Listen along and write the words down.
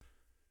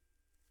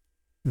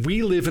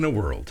We live in a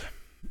world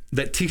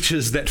that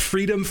teaches that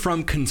freedom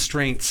from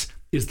constraints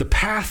is the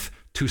path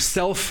to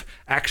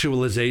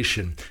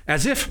self-actualization,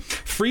 as if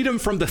freedom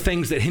from the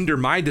things that hinder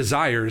my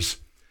desires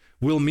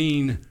will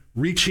mean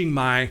reaching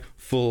my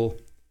full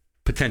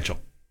potential.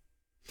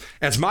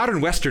 As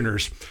modern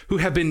Westerners who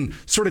have been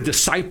sort of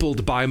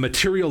discipled by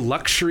material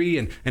luxury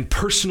and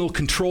personal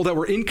control that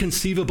were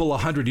inconceivable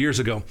 100 years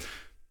ago,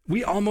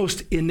 we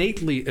almost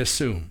innately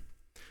assume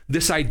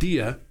this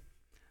idea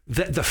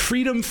that the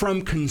freedom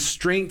from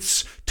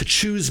constraints to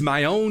choose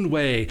my own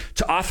way,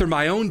 to author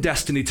my own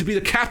destiny, to be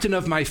the captain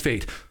of my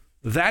fate,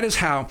 that is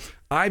how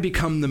I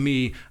become the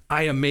me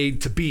I am made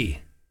to be.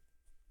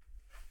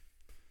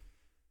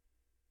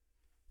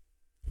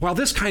 While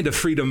this kind of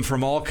freedom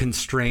from all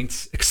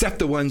constraints, except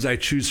the ones I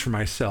choose for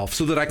myself,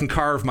 so that I can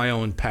carve my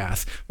own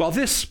path, while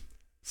this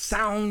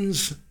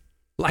sounds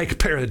like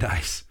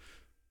paradise,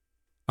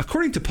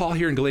 according to Paul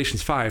here in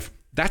Galatians 5,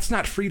 that's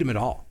not freedom at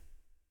all.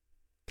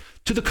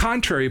 To the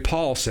contrary,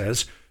 Paul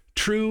says,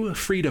 true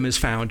freedom is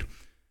found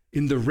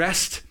in the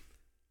rest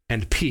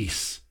and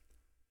peace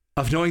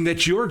of knowing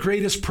that your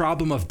greatest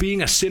problem of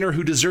being a sinner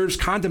who deserves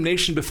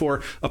condemnation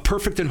before a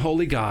perfect and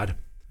holy God,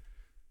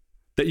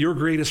 that your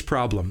greatest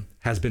problem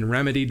has been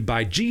remedied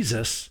by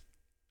Jesus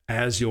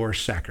as your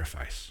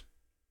sacrifice.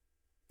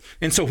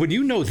 And so when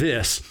you know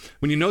this,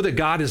 when you know that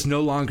God is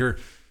no longer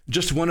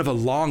just one of a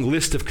long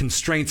list of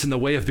constraints in the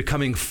way of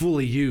becoming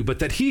fully you, but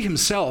that he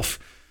himself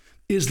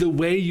is the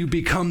way you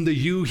become the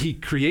you he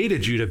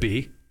created you to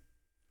be,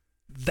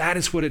 that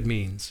is what it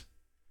means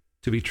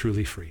to be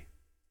truly free.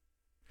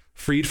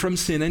 Freed from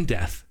sin and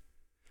death,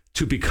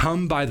 to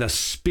become by the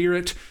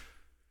Spirit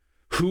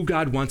who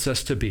God wants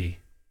us to be,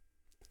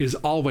 is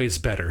always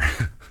better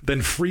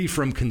than free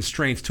from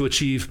constraints to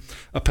achieve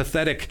a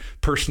pathetic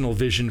personal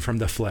vision from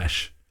the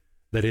flesh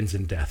that ends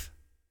in death.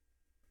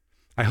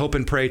 I hope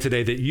and pray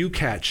today that you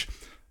catch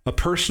a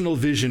personal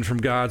vision from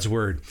God's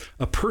word,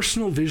 a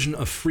personal vision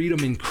of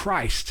freedom in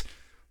Christ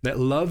that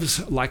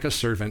loves like a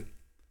servant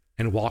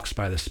and walks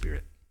by the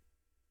Spirit.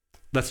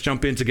 Let's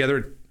jump in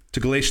together to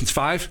Galatians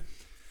 5,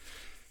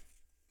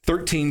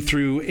 13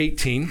 through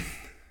 18,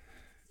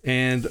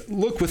 and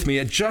look with me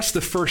at just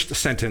the first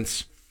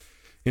sentence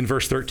in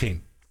verse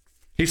 13.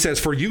 He says,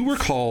 "For you were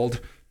called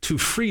to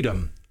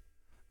freedom,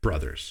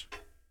 brothers."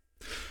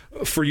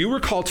 For you were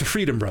called to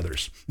freedom,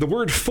 brothers. The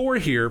word "for"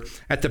 here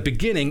at the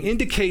beginning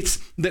indicates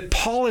that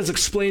Paul is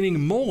explaining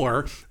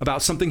more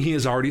about something he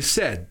has already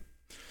said.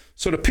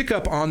 So to pick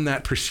up on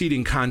that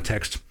preceding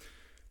context,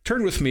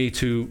 turn with me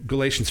to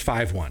Galatians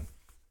 5:1.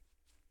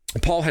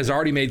 Paul has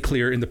already made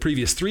clear in the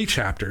previous 3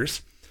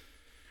 chapters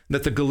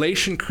that the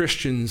Galatian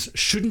Christians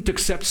shouldn't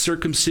accept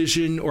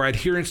circumcision or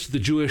adherence to the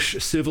Jewish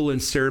civil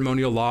and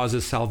ceremonial laws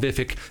as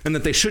salvific, and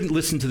that they shouldn't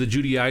listen to the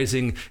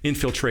Judaizing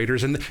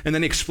infiltrators. And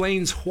then he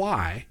explains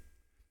why,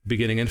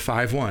 beginning in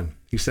 5:1.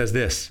 He says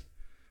this,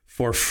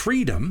 "For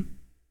freedom,"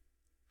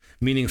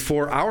 meaning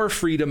for our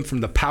freedom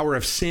from the power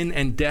of sin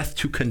and death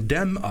to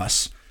condemn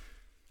us,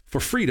 for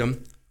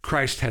freedom,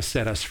 Christ has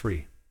set us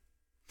free.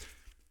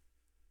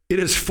 It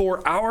is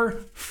for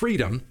our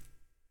freedom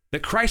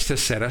that Christ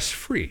has set us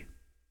free.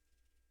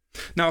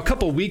 Now, a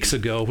couple weeks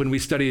ago, when we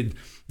studied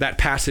that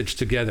passage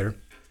together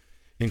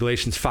in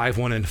Galatians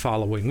 5:1 and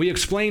following, we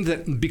explained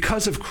that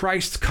because of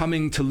Christ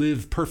coming to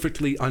live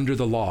perfectly under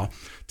the law,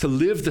 to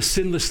live the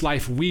sinless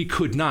life we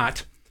could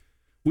not,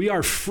 we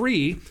are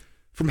free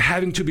from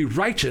having to be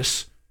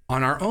righteous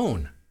on our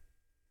own.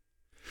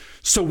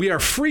 So we are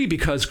free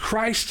because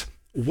Christ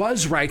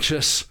was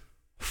righteous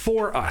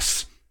for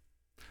us.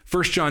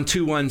 1 John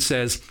 2:1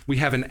 says, we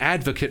have an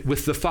advocate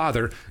with the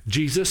Father,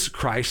 Jesus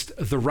Christ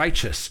the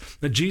righteous.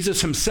 Now, Jesus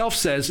himself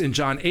says in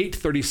John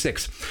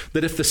 8:36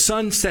 that if the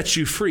Son sets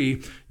you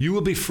free, you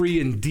will be free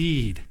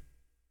indeed.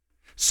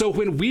 So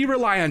when we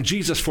rely on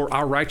Jesus for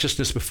our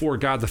righteousness before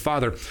God the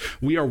Father,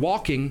 we are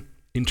walking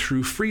in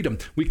true freedom.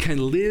 We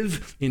can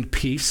live in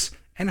peace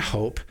and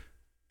hope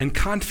and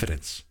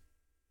confidence.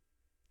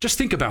 Just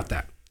think about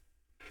that.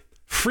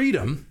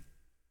 Freedom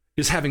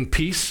is having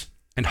peace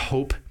and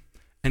hope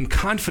and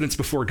confidence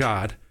before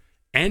God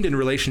and in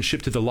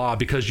relationship to the law,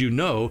 because you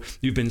know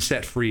you've been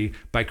set free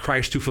by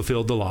Christ who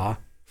fulfilled the law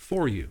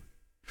for you.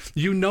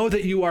 You know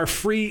that you are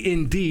free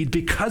indeed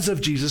because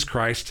of Jesus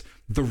Christ,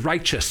 the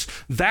righteous.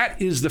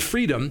 That is the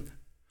freedom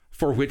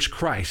for which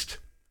Christ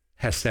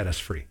has set us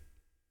free.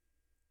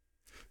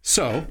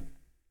 So,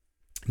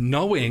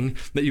 knowing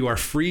that you are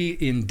free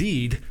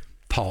indeed,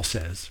 Paul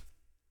says,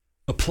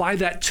 apply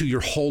that to your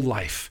whole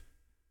life.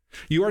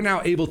 You are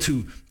now able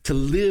to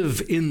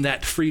live in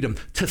that freedom,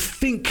 to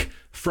think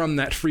from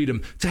that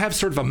freedom, to have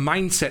sort of a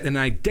mindset and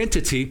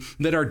identity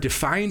that are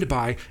defined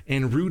by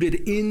and rooted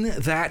in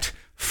that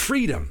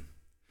freedom,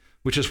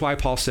 which is why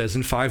Paul says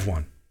in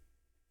 5:1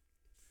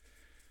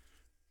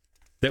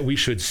 that we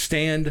should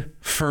stand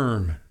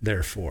firm,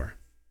 therefore.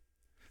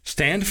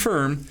 Stand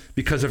firm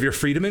because of your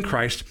freedom in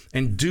Christ,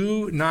 and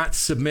do not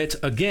submit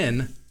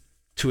again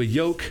to a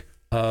yoke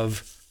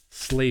of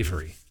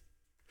slavery.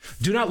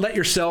 Do not let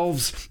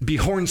yourselves be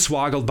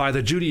hornswoggled by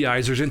the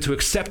Judaizers into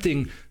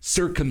accepting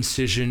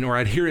circumcision or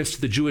adherence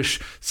to the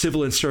Jewish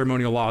civil and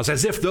ceremonial laws,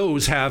 as if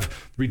those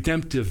have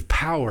redemptive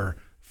power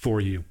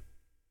for you.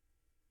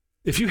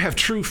 If you have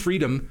true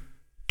freedom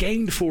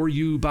gained for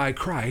you by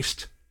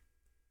Christ,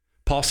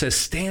 Paul says,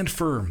 stand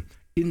firm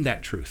in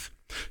that truth.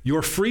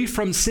 You're free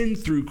from sin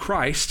through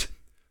Christ,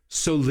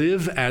 so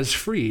live as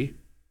free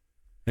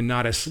and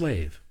not as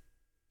slave.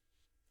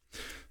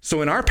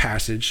 So in our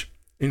passage,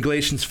 in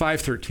Galatians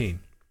 5:13,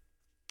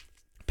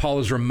 Paul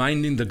is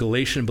reminding the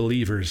Galatian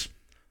believers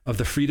of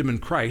the freedom in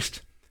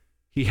Christ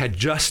he had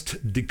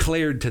just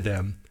declared to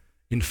them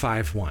in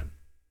 5:1.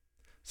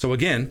 So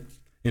again,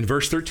 in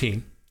verse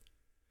 13,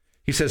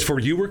 he says, for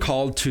you were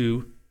called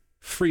to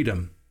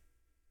freedom,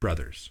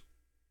 brothers.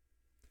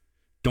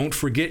 Don't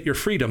forget your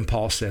freedom,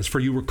 Paul says, for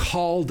you were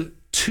called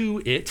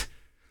to it,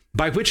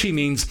 by which he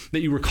means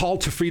that you were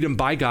called to freedom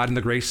by God in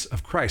the grace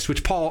of Christ,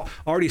 which Paul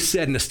already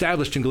said and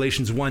established in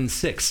Galatians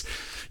 1:6.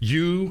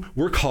 You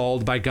were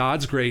called by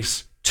God's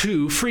grace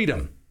to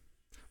freedom.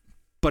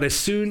 But as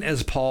soon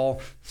as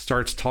Paul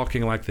starts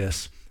talking like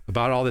this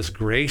about all this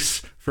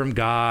grace from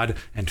God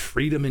and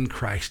freedom in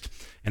Christ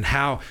and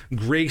how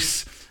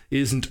grace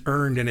isn't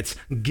earned and it's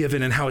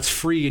given and how it's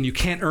free and you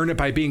can't earn it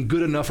by being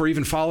good enough or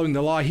even following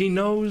the law, he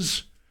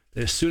knows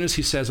that as soon as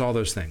he says all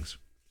those things,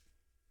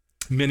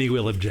 many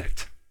will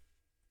object.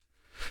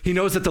 He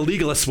knows that the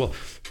legalists will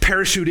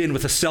parachute in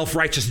with a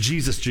self-righteous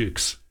Jesus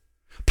jukes.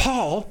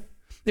 Paul,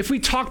 if we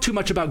talk too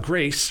much about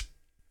grace,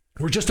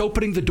 we're just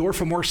opening the door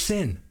for more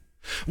sin.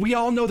 We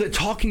all know that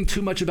talking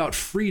too much about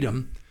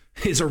freedom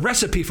is a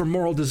recipe for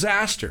moral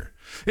disaster.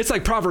 It's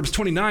like Proverbs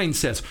 29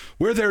 says,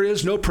 where there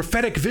is no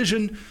prophetic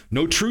vision,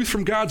 no truth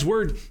from God's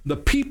word, the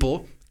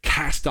people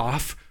cast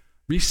off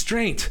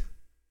restraint.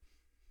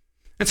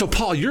 And so,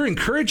 Paul, you're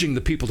encouraging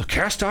the people to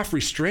cast off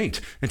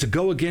restraint and to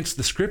go against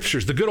the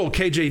scriptures. The good old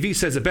KJV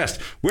says it best,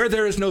 where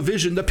there is no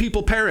vision, the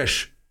people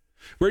perish.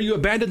 Where you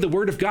abandon the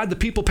word of God, the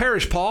people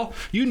perish, Paul.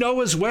 You know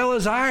as well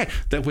as I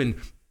that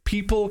when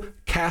people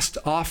cast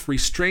off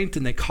restraint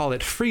and they call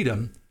it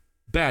freedom,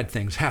 bad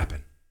things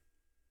happen.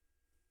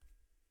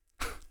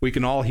 We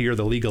can all hear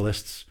the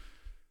legalists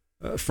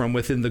from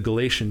within the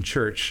Galatian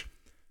church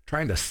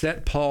trying to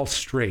set Paul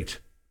straight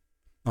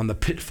on the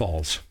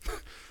pitfalls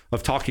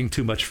of talking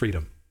too much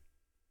freedom,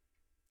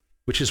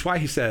 which is why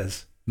he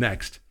says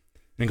next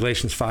in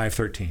Galatians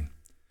 5:13,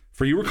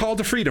 for you were called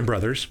to freedom,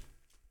 brothers,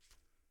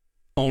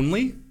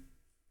 only,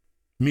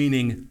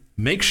 meaning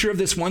make sure of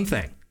this one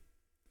thing,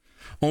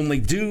 only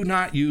do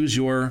not use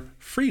your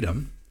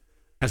freedom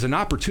as an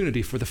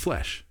opportunity for the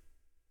flesh.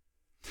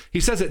 He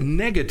says it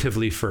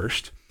negatively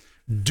first,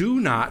 do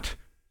not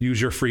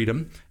use your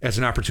freedom as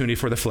an opportunity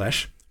for the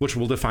flesh, which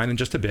we'll define in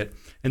just a bit,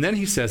 and then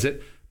he says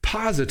it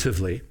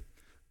positively,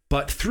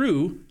 but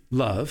through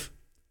love,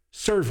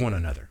 serve one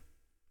another.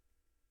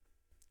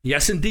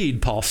 Yes,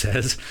 indeed, Paul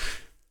says,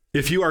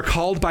 if you are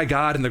called by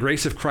God in the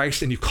grace of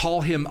Christ and you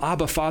call him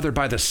Abba, Father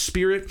by the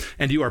Spirit,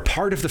 and you are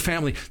part of the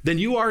family, then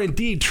you are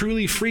indeed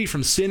truly free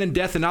from sin and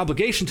death and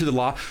obligation to the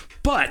law.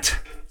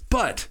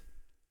 But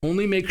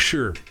only make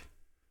sure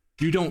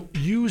you don't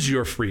use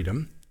your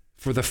freedom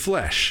for the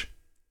flesh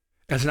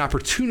as an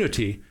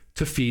opportunity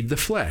to feed the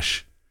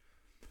flesh.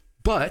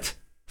 But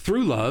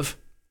through love,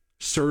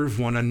 serve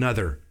one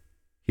another,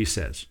 he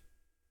says.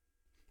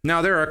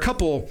 Now, there are a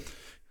couple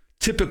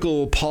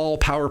typical Paul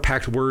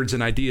power-packed words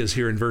and ideas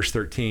here in verse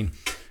 13.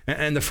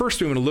 And the first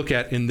we want to look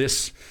at in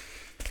this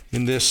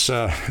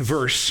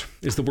verse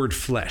is the word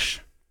flesh.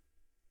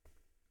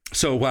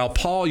 So while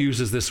Paul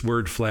uses this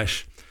word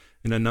flesh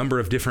in a number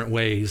of different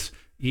ways,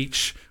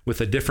 each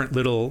with a different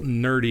little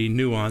nerdy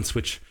nuance,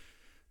 which,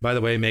 by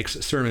the way, makes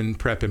sermon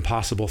prep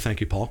impossible. Thank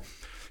you, Paul.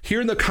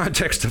 Here in the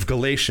context of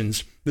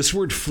Galatians, this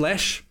word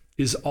flesh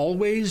is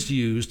always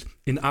used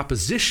in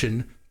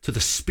opposition to the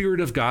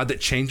Spirit of God that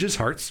changes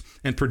hearts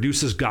and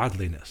produces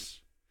godliness.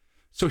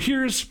 So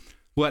here's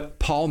what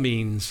Paul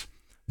means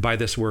by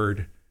this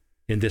word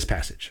in this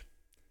passage.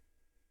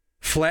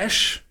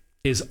 Flesh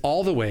is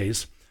all the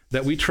ways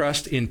that we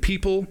trust in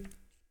people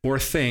or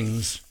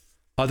things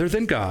other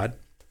than God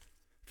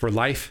for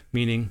life,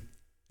 meaning,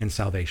 and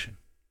salvation.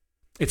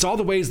 It's all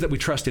the ways that we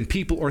trust in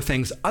people or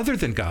things other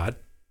than God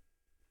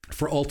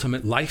for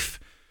ultimate life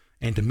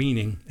and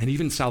meaning and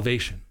even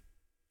salvation.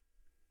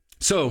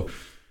 So,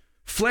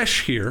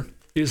 flesh here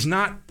is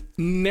not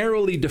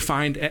narrowly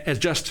defined as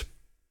just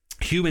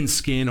human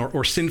skin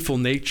or sinful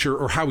nature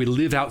or how we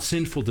live out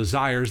sinful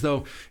desires,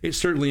 though it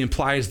certainly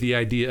implies the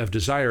idea of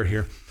desire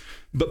here.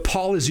 But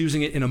Paul is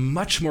using it in a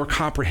much more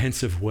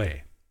comprehensive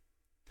way.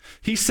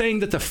 He's saying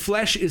that the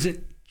flesh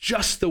isn't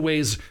just the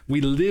ways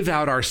we live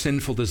out our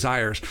sinful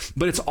desires,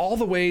 but it's all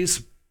the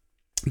ways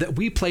that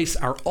we place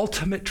our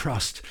ultimate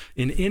trust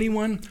in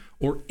anyone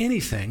or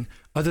anything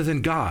other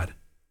than God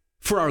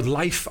for our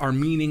life, our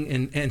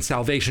meaning, and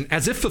salvation,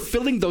 as if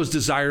fulfilling those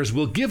desires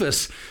will give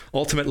us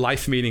ultimate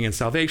life, meaning, and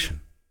salvation.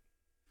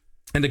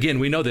 And again,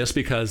 we know this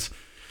because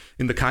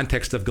in the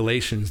context of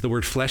Galatians, the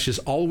word flesh is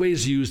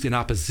always used in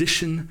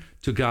opposition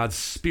to God's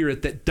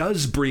Spirit that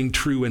does bring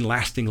true and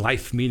lasting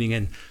life, meaning,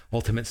 and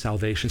ultimate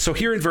salvation. So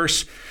here in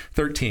verse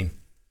 13,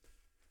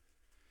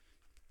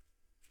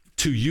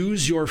 to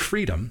use your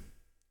freedom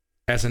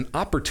as an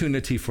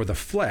opportunity for the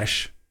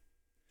flesh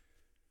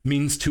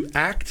means to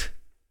act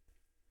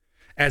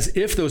as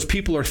if those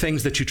people or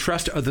things that you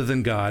trust other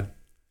than God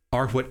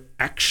are what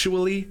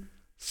actually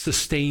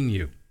sustain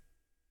you.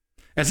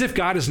 As if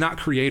God is not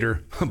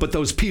creator, but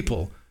those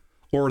people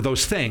or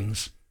those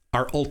things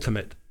are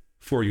ultimate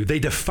for you. They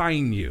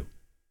define you.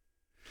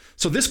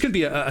 So this can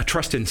be a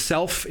trust in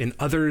self, in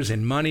others,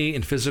 in money,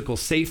 in physical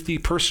safety,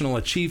 personal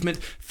achievement,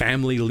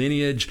 family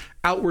lineage,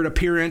 outward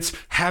appearance,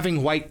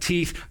 having white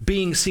teeth,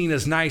 being seen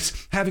as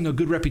nice, having a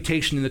good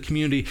reputation in the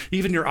community,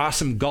 even your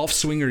awesome golf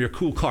swing or your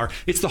cool car.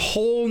 It's the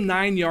whole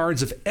 9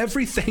 yards of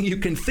everything you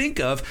can think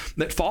of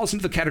that falls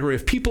into the category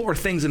of people or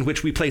things in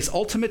which we place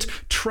ultimate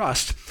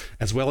trust,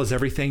 as well as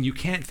everything you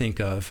can't think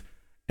of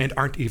and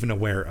aren't even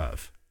aware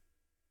of.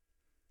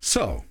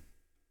 So,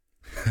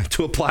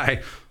 to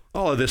apply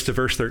all of this to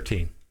verse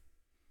 13.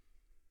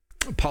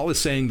 Paul is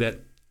saying that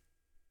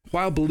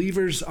while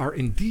believers are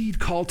indeed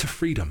called to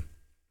freedom,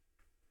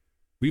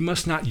 we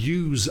must not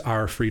use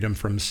our freedom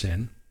from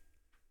sin.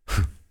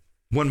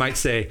 One might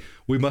say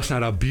we must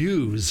not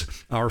abuse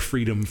our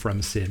freedom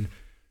from sin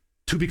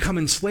to become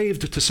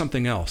enslaved to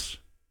something else.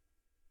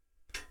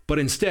 But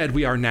instead,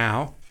 we are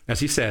now, as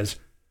he says,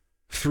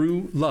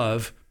 through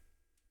love,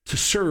 to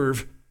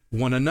serve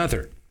one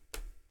another.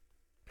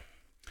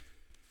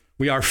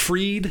 We are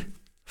freed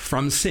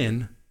from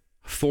sin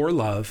for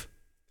love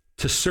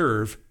to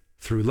serve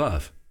through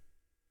love.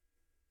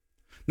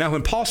 Now,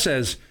 when Paul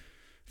says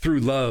through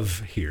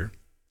love here,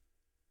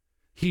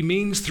 he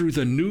means through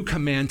the new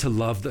command to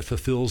love that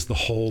fulfills the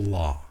whole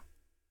law.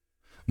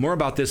 More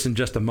about this in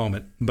just a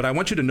moment, but I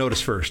want you to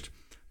notice first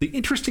the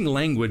interesting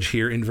language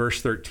here in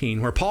verse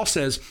 13, where Paul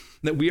says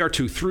that we are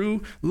to,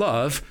 through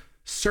love,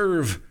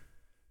 serve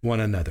one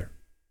another.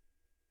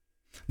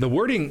 The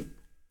wording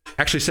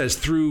actually says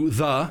through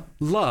the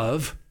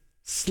love,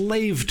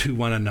 slave to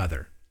one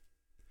another.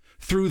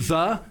 Through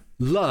the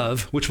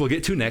love, which we'll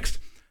get to next,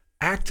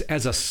 act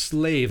as a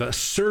slave, a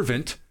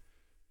servant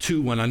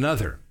to one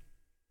another.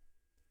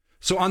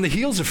 So on the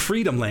heels of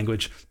freedom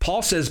language,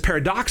 Paul says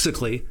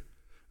paradoxically,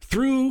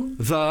 through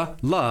the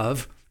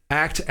love,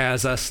 act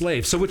as a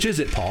slave. So which is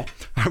it, Paul?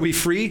 Are we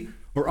free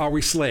or are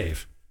we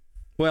slave?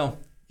 Well,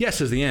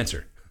 yes is the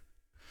answer.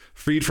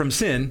 Freed from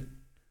sin,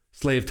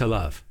 slave to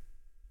love.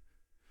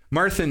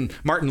 Martin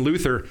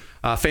Luther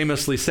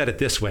famously said it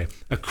this way: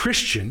 a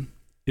Christian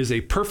is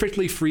a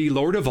perfectly free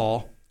Lord of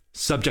all,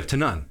 subject to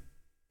none.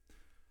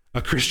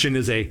 A Christian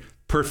is a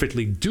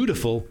perfectly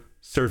dutiful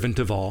servant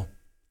of all,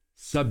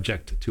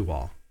 subject to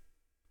all.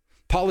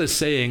 Paul is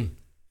saying,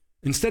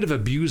 instead of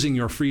abusing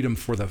your freedom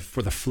for the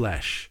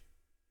flesh,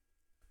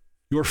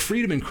 your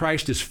freedom in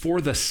Christ is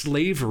for the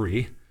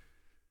slavery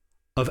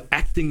of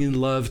acting in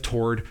love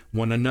toward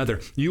one another.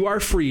 You are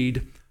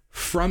freed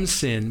from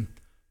sin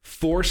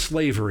for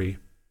slavery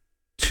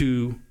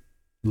to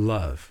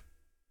love.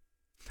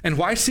 And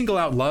why single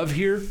out love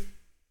here?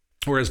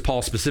 Or as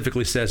Paul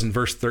specifically says in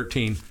verse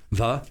 13,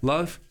 the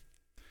love?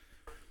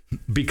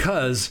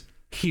 Because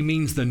he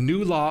means the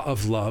new law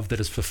of love that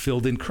is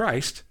fulfilled in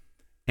Christ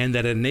and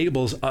that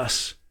enables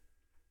us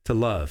to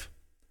love.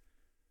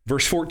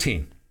 Verse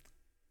 14,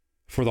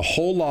 for the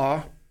whole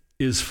law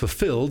is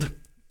fulfilled,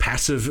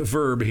 passive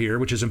verb here,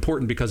 which is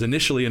important because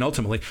initially and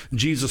ultimately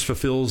Jesus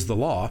fulfills the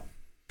law.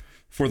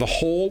 For the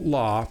whole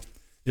law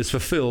is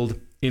fulfilled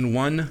in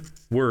one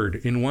word,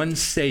 in one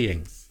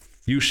saying,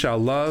 you shall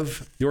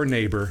love your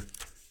neighbor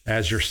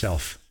as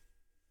yourself.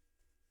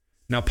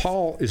 Now,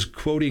 Paul is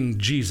quoting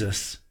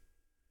Jesus,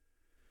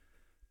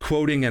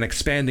 quoting and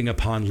expanding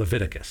upon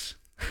Leviticus.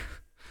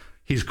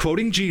 He's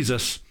quoting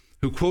Jesus,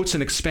 who quotes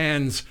and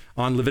expands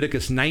on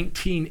Leviticus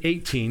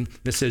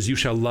 19:18 that says, you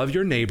shall love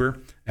your neighbor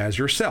as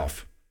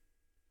yourself.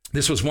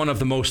 This was one of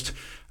the most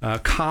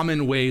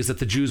common ways that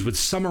the Jews would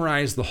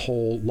summarize the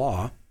whole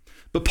law.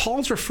 But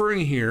Paul's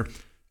referring here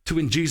to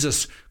when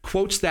Jesus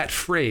quotes that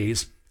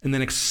phrase and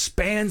then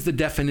expands the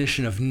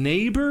definition of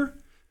neighbor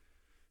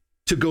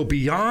to go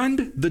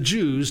beyond the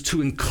Jews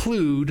to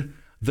include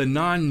the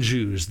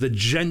non-Jews, the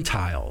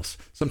Gentiles.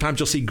 Sometimes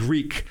you'll see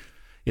Greek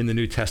in the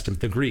New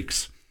Testament, the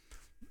Greeks.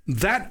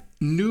 That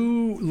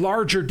new,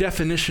 larger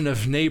definition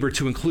of neighbor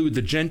to include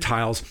the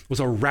Gentiles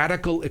was a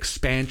radical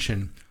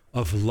expansion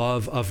of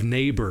love of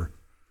neighbor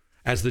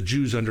as the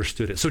Jews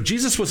understood it. So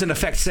Jesus was in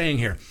effect saying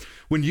here,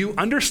 when you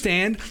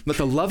understand that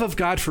the love of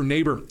God for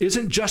neighbor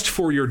isn't just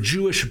for your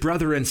Jewish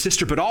brother and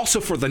sister, but also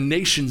for the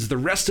nations, the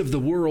rest of the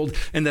world,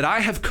 and that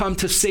I have come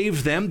to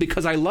save them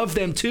because I love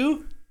them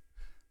too,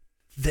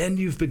 then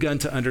you've begun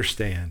to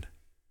understand.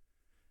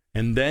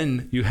 And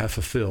then you have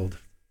fulfilled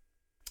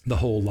the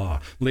whole law.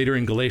 Later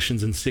in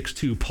Galatians in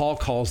 6:2, Paul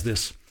calls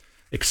this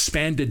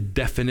expanded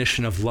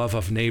definition of love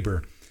of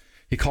neighbor.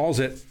 He calls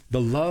it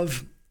the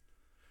love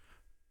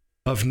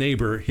of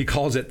neighbor. He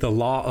calls it the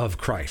law of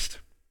Christ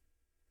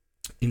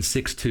in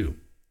 6:2.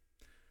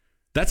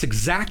 That's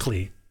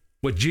exactly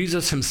what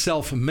Jesus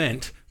himself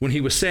meant when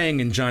he was saying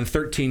in John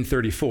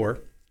 13:34,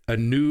 a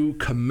new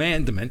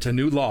commandment, a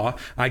new law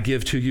I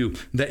give to you,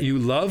 that you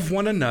love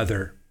one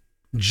another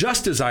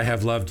just as I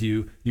have loved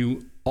you,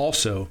 you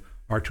also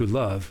are to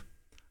love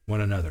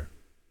one another.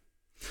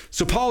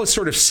 So Paul is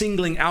sort of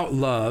singling out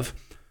love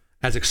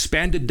as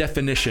expanded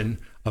definition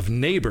of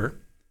neighbor,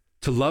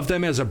 to love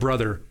them as a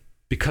brother,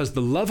 because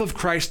the love of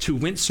Christ, who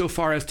went so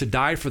far as to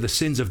die for the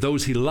sins of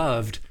those he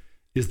loved,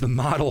 is the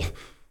model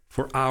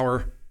for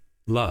our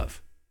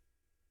love.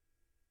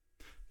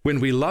 When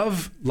we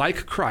love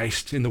like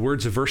Christ, in the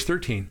words of verse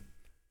 13,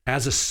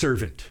 as a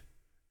servant,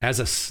 as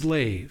a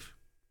slave,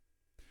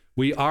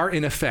 we are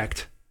in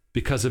effect,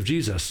 because of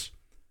Jesus,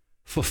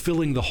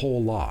 fulfilling the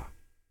whole law.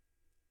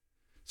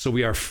 So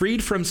we are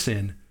freed from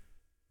sin,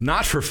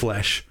 not for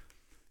flesh,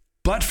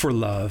 but for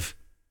love,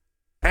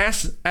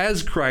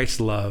 as Christ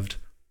loved,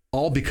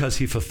 all because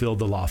he fulfilled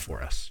the law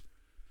for us.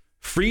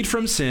 Freed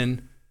from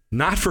sin,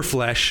 not for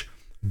flesh,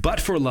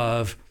 but for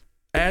love,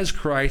 as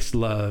Christ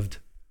loved,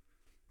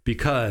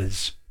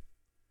 because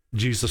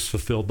Jesus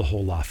fulfilled the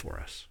whole law for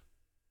us.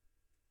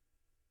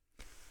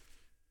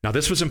 Now,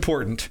 this was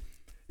important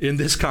in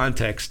this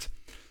context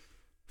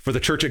for the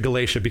church at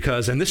Galatia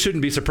because, and this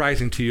shouldn't be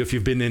surprising to you if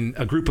you've been in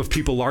a group of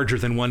people larger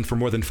than one for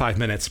more than 5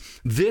 minutes,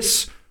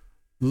 this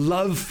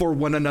love for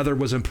one another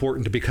was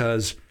important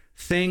because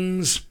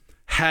things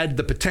had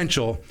the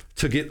potential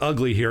to get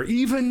ugly here,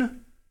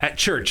 even at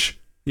church.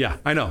 Yeah,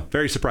 I know,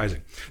 very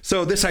surprising.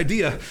 So this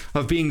idea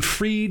of being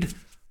freed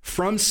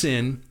from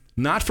sin,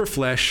 not for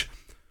flesh,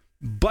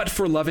 but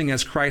for loving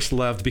as Christ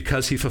loved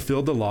because he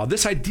fulfilled the law.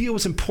 This idea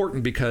was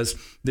important because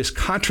this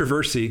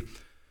controversy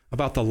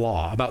about the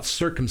law, about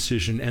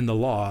circumcision and the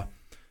law,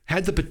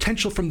 had the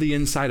potential from the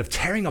inside of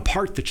tearing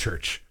apart the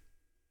church.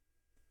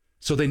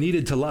 So they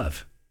needed to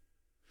love.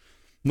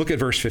 Look at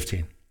verse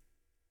 15.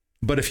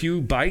 But if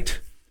you bite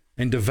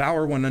and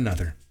devour one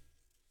another,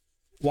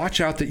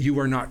 watch out that you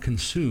are not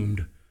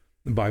consumed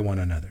by one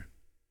another.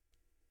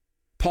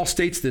 Paul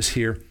states this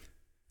here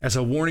as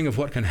a warning of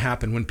what can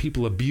happen when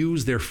people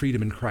abuse their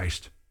freedom in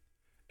Christ,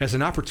 as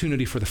an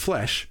opportunity for the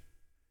flesh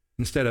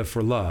instead of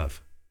for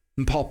love.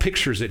 And Paul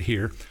pictures it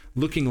here,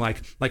 looking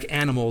like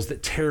animals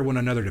that tear one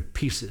another to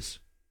pieces.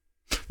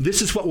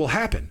 This is what will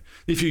happen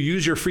if you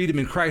use your freedom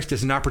in Christ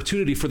as an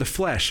opportunity for the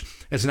flesh,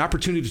 as an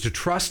opportunity to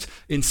trust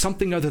in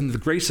something other than the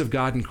grace of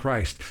God in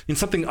Christ, in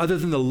something other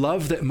than the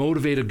love that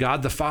motivated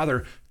God the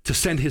Father to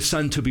send his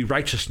Son to be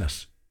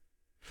righteousness.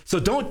 So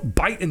don't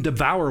bite and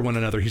devour one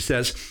another, he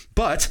says,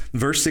 but,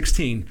 verse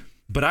 16,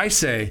 but I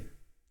say,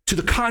 to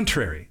the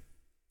contrary,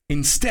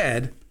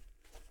 instead,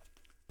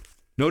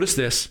 notice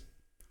this,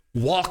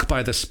 walk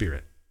by the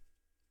Spirit.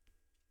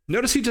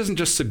 Notice he doesn't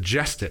just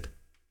suggest it.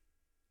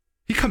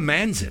 He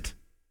commands it.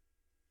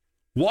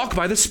 Walk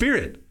by the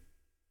Spirit.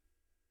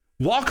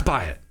 Walk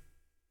by it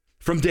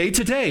from day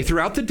to day,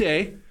 throughout the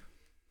day,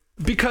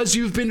 because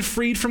you've been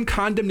freed from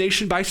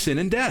condemnation by sin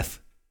and death.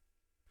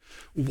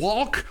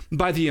 Walk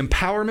by the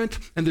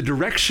empowerment and the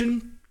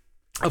direction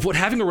of what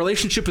having a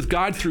relationship with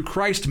God through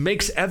Christ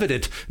makes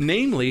evident,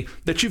 namely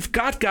that you've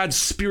got God's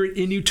Spirit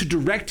in you to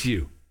direct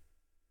you.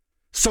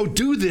 So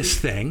do this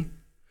thing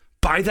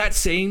by that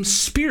same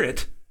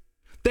Spirit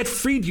that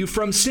freed you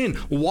from sin.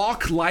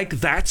 Walk like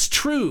that's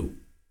true.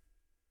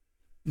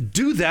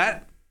 Do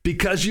that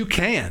because you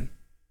can.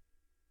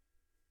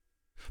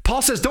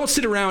 Paul says, don't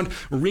sit around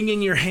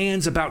wringing your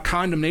hands about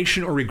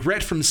condemnation or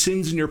regret from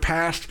sins in your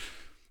past,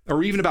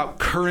 or even about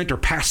current or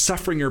past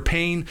suffering or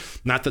pain.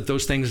 Not that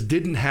those things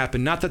didn't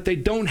happen, not that they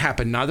don't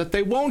happen, not that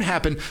they won't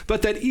happen,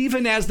 but that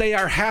even as they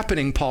are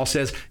happening, Paul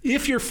says,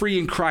 if you're free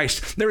in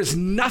Christ, there is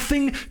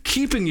nothing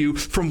keeping you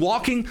from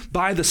walking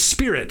by the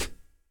Spirit.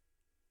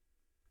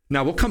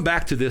 Now, we'll come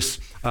back to this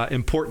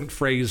important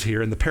phrase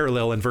here in the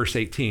parallel in verse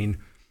 18,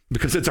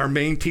 because it's our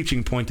main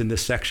teaching point in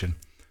this section.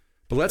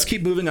 But let's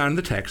keep moving on in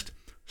the text,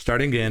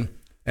 starting again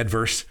at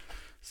verse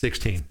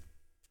 16.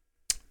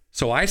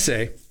 So I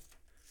say,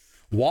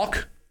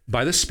 walk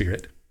by the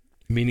Spirit,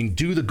 meaning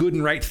do the good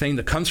and right thing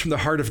that comes from the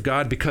heart of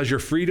God, because your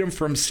freedom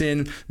from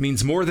sin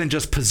means more than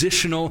just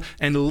positional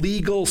and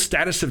legal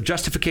status of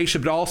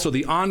justification, but also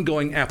the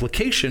ongoing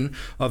application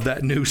of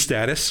that new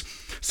status.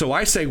 So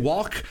I say,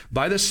 walk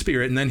by the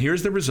Spirit, and then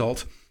here's the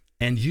result,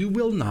 and you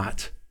will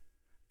not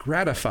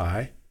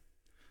gratify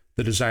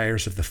the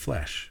desires of the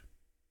flesh.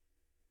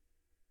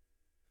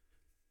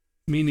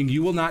 Meaning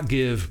you will not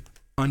give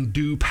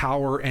undue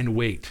power and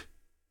weight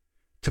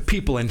to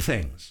people and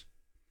things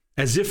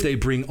as if they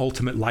bring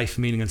ultimate life,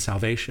 meaning, and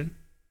salvation,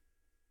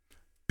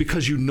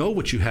 because you know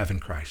what you have in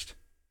Christ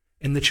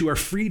and that you are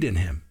freed in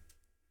him,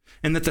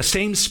 and that the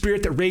same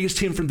Spirit that raised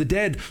him from the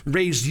dead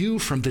raised you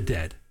from the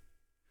dead.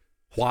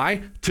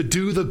 Why? To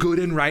do the good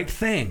and right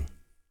thing.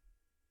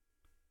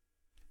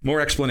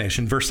 More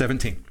explanation, verse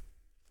 17.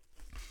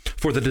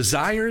 For the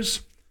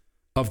desires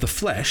of the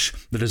flesh,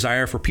 the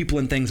desire for people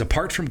and things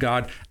apart from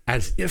God,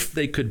 as if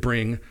they could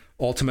bring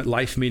ultimate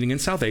life, meaning,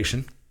 and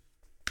salvation,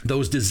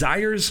 those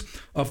desires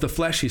of the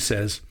flesh, he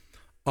says,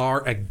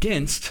 are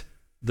against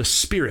the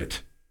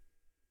Spirit,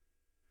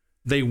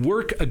 They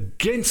work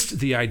against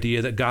the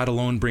idea that God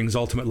alone brings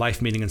ultimate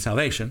life, meaning, and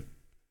salvation.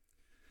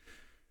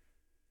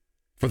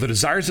 For the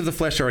desires of the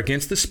flesh are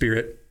against the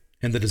Spirit,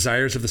 and the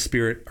desires of the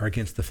Spirit are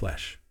against the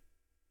flesh.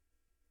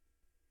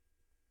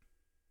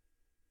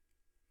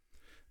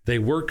 They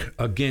work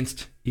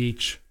against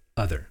each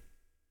other,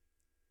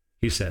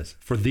 he says,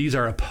 for these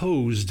are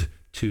opposed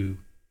to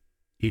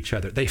each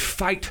other. They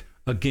fight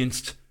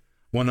against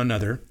one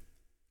another.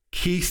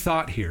 Key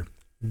thought here,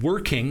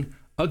 working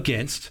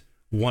against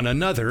one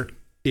another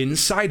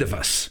inside of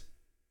us.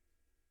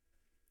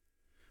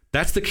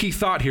 That's the key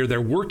thought here.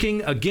 They're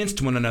working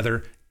against one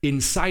another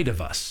inside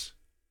of us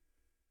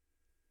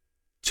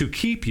to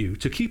keep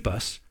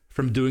us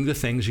from doing the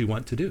things you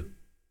want to do.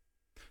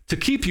 To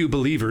keep you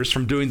believers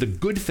from doing the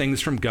good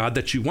things from God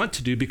that you want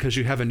to do because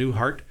you have a new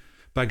heart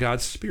by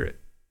God's Spirit.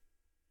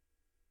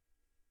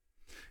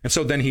 And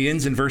so then he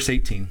ends in verse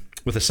 18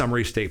 with a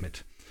summary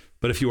statement.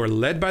 But if you are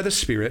led by the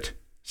Spirit,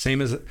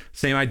 same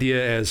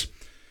idea as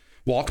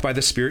walk by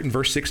the Spirit in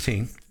verse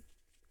 16.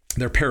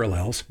 They're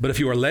parallels. But if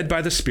you are led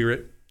by the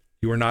Spirit,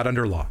 you are not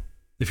under law.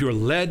 If you are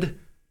led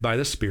by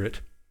the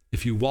Spirit,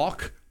 if you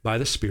walk by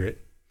the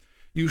Spirit,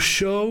 you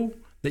show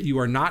that you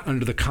are not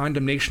under the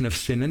condemnation of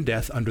sin and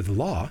death under the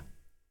law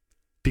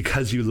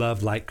because you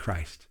love like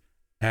Christ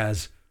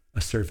as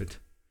a servant,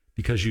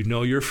 because you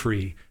know you're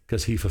free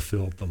because he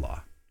fulfilled the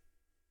law.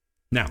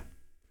 Now,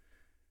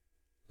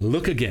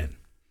 look again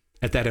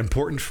at that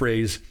important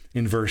phrase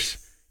in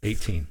verse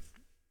 18.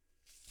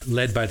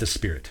 Led by the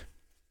Spirit.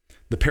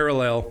 The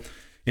parallel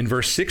in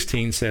verse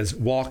 16 says,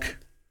 walk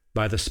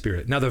by the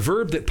Spirit. Now, the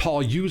verb that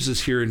Paul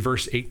uses here in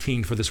verse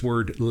 18 for this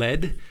word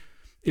led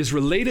is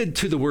related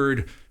to the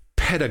word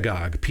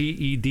pedagogue,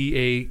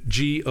 P-E-D-A-G-O-G-U-E.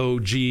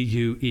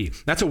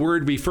 That's a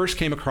word we first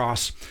came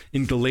across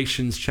in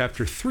Galatians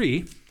chapter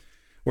 3,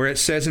 where it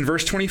says in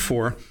verse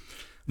 24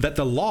 that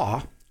the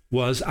law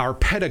was our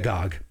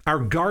pedagogue, our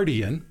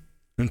guardian,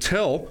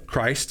 until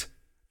Christ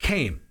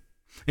came.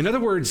 In other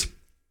words,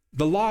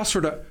 the law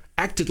sort of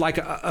acted like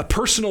a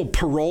personal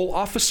parole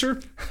officer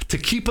to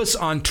keep us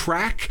on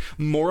track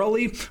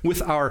morally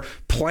with our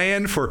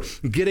plan for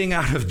getting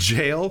out of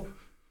jail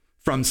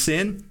from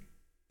sin.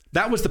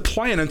 That was the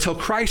plan until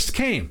Christ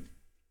came.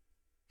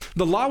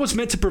 The law was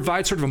meant to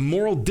provide sort of a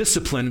moral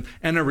discipline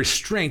and a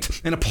restraint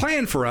and a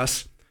plan for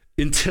us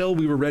until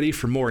we were ready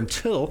for more,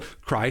 until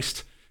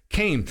Christ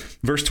came.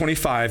 Verse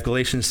 25,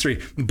 Galatians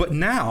 3. But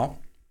now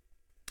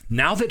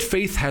that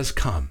faith has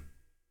come,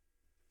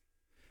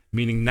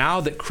 meaning now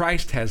that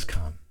Christ has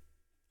come,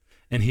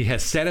 and he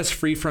has set us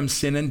free from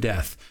sin and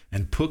death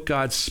and put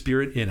God's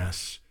Spirit in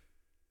us,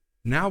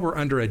 now we're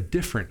under a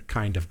different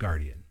kind of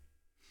guardian,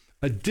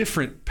 a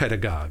different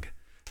pedagogue,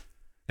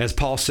 as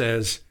Paul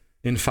says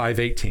in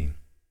 5:18.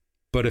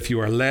 But if you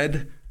are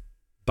led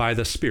by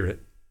the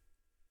Spirit,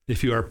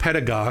 if you are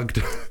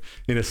pedagogued,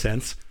 in a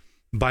sense,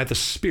 by the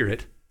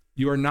Spirit,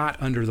 you are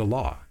not under the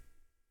law.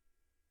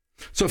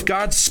 So if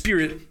God's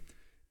Spirit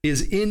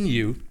is in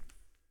you,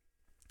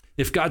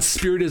 if God's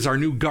Spirit is our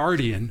new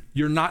guardian,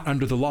 you're not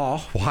under the law.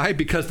 Why?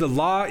 Because the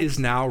law is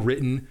now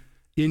written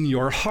in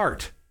your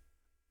heart,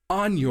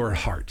 on your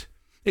heart.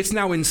 It's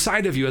now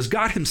inside of you, as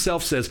God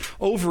himself says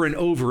over and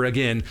over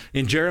again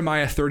in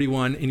Jeremiah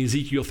 31 and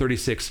Ezekiel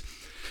 36.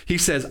 He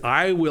says,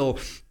 I will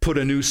put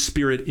a new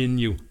spirit in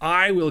you.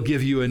 I will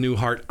give you a new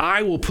heart.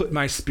 I will put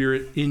my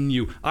Spirit in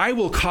you. I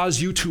will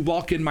cause you to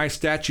walk in my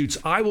statutes.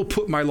 I will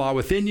put my law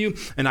within you,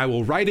 and I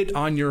will write it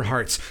on your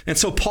hearts. And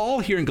so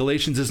Paul here in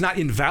Galatians is not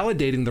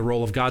invalidating the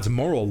role of God's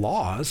moral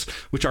laws,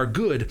 which are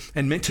good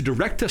and meant to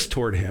direct us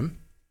toward him,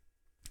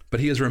 but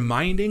he is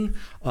reminding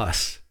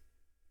us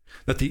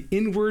that the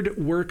inward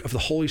work of the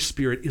Holy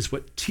Spirit is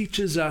what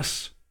teaches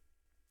us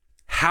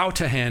how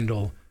to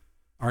handle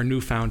our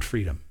newfound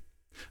freedom.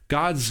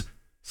 God's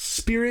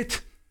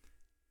Spirit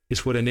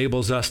is what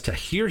enables us to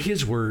hear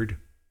his word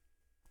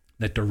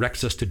that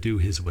directs us to do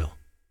his will.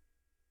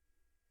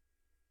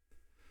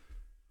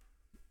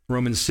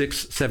 Romans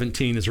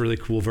 6:17 is a really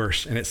cool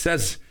verse, and it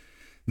says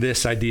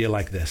this idea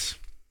like this.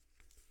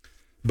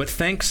 But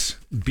thanks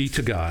be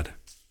to God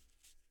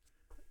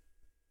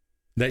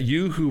that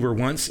you who were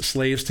once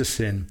slaves to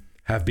sin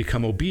have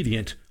become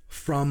obedient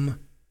from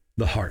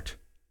the heart.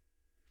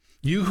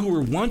 You who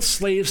were once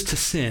slaves to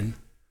sin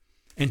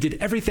and did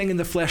everything in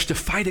the flesh to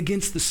fight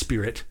against the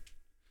Spirit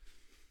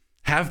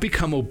have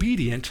become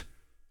obedient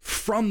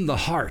from the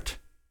heart.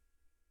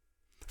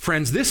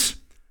 Friends, this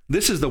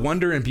is the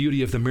wonder and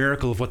beauty of the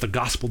miracle of what the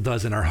gospel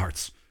does in our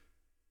hearts.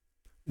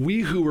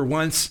 We who were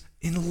once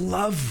in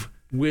love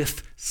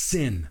with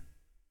sin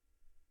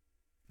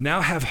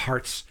now have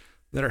hearts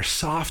that are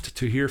soft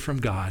to hear from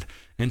God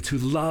and to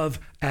love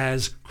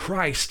as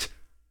Christ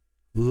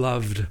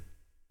loved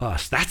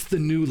us. That's the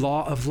new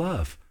law of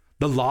love.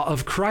 The law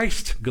of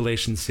Christ,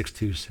 Galatians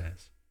 6:2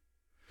 says.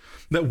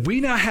 That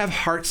we now have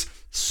hearts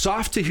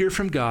soft to hear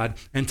from God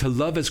and to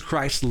love as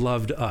Christ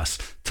loved us.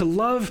 To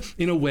love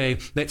in a way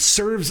that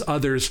serves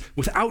others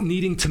without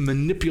needing to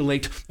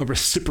manipulate a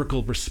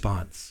reciprocal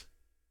response.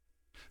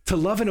 To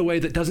love in a way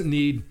that doesn't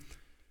need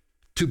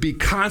to be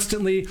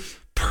constantly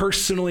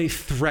personally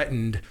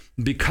threatened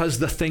because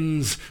the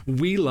things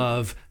we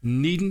love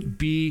needn't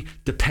be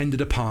depended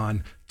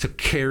upon to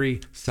carry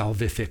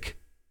salvific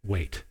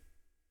weight.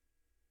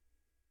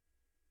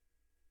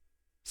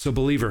 So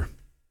believer,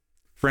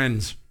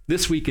 friends,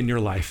 this week in your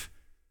life,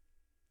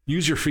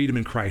 use your freedom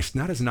in Christ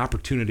not as an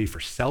opportunity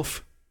for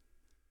self,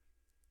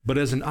 but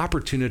as an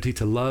opportunity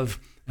to love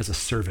as a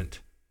servant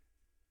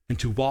and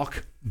to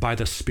walk by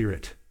the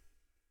Spirit,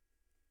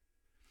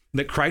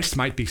 that Christ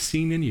might be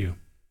seen in you,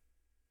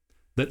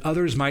 that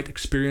others might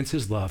experience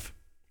his love,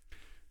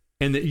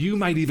 and that you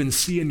might even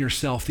see in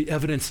yourself the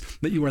evidence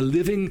that you are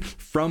living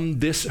from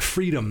this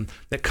freedom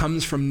that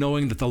comes from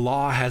knowing that the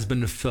law has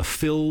been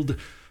fulfilled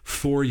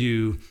for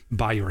you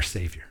by your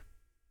Savior.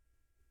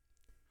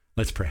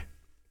 Let's pray.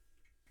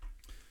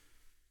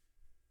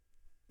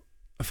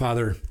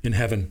 Father in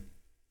heaven,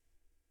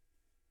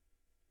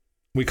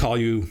 we call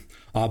you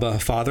Abba,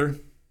 Father,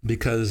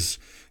 because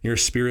your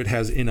Spirit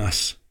has in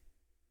us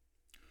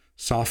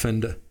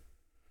softened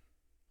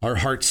our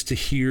hearts to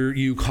hear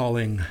you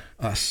calling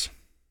us.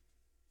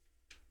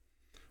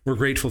 We're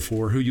grateful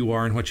for who you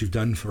are and what you've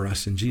done for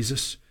us in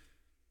Jesus.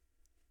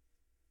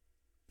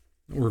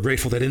 We're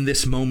grateful that in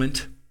this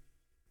moment,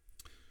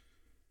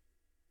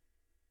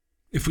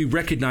 if we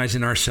recognize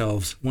in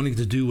ourselves wanting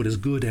to do what is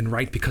good and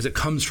right because it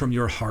comes from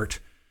your heart,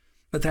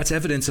 that's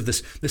evidence of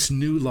this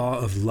new law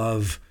of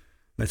love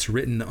that's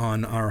written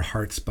on our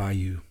hearts by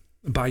you,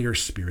 by your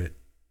Spirit.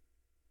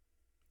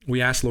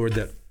 We ask, Lord,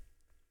 that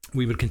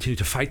we would continue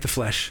to fight the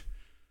flesh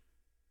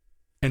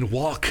and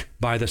walk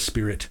by the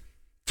Spirit,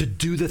 to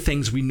do the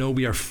things we know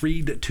we are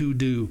freed to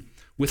do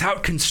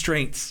without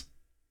constraints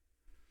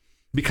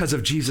because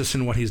of Jesus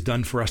and what he's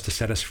done for us to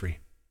set us free.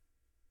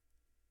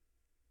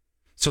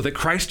 So that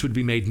Christ would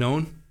be made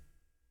known,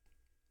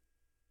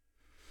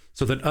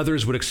 so that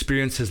others would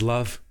experience his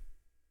love,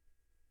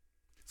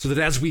 so that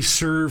as we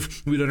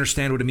serve, we would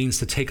understand what it means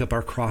to take up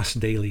our cross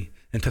daily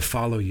and to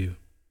follow you.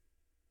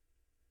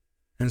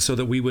 And so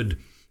that we would,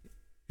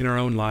 in our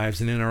own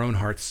lives and in our own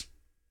hearts,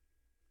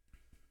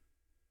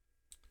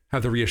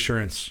 have the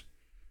reassurance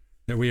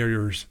that we are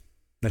yours,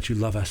 that you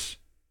love us,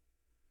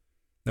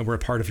 that we're a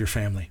part of your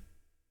family,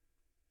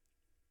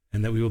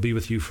 and that we will be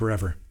with you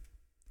forever.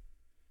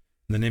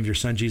 In the name of your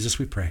Son, Jesus,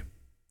 we pray.